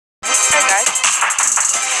guys.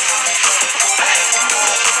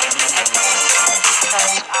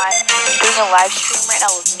 Because I'm doing a live stream right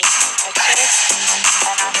now with me, Exodus,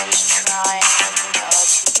 and I'm just trying to.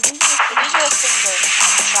 These are the things that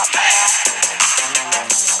I'm shopping now.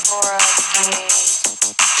 Cora, Gaze,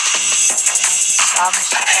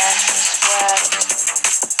 Oxygen, Sweat.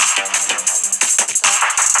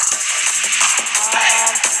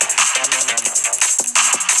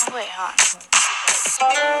 Oh wait, huh?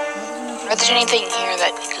 Are there anything here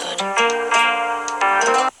that'd be good?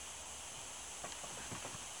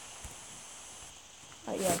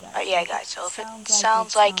 Yeah, guys. So if it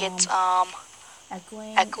sounds like it's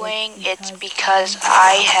echoing, it's because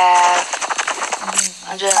I'm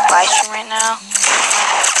doing a live stream right now.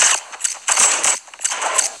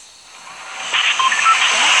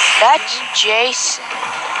 That's Jason.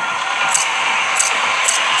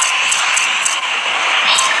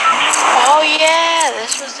 Oh yeah,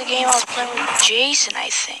 this was the game I was playing with Jason, I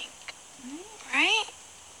think. Right?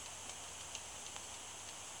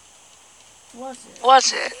 Was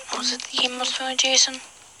it the game I was playing with Jason?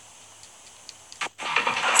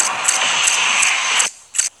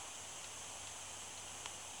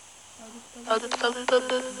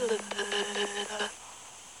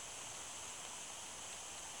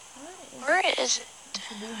 Where is it?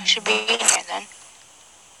 I should be in here then.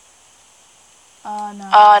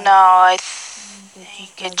 No, I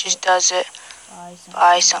think it just does it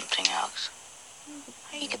by something else.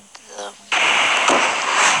 How do you get the...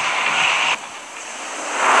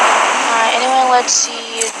 Alright, anyway, let's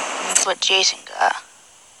see what Jason got.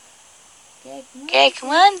 Okay, come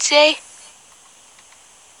on, say.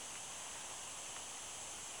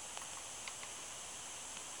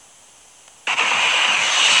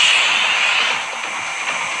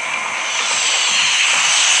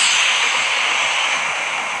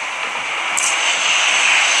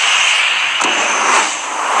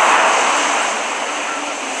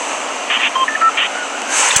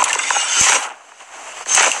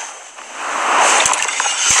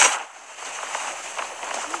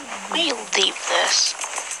 Let me leave this.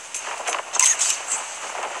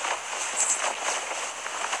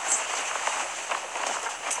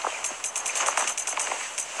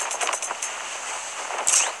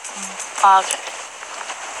 Okay.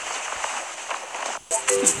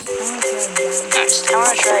 Next, I want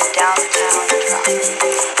to try downtown drop.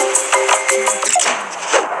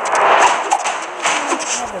 I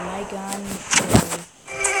have the mic on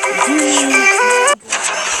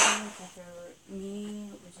for me,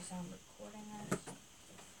 which is I'm recording this.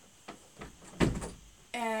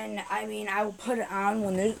 And I mean, I will put it on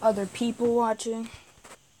when there's other people watching.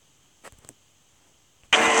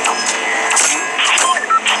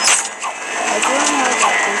 I don't know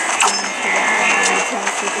about this thing because I have my Nintendo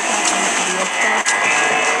Super Cat and the Xbox.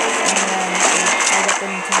 And then I got the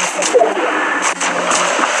Nintendo Super Cat.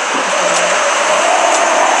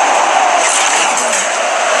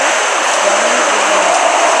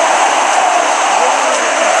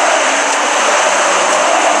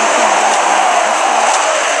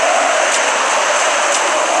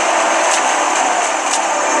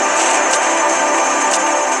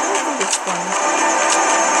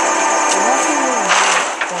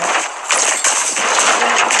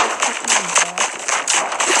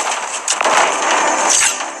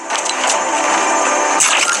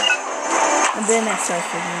 And then that starts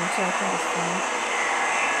for me, so I think it's funny.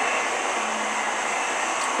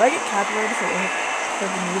 Do I get copyrighted for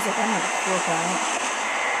the music? I'm not a fool on it.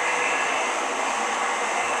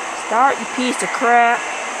 Start, you piece of crap.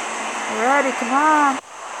 Alrighty, come on.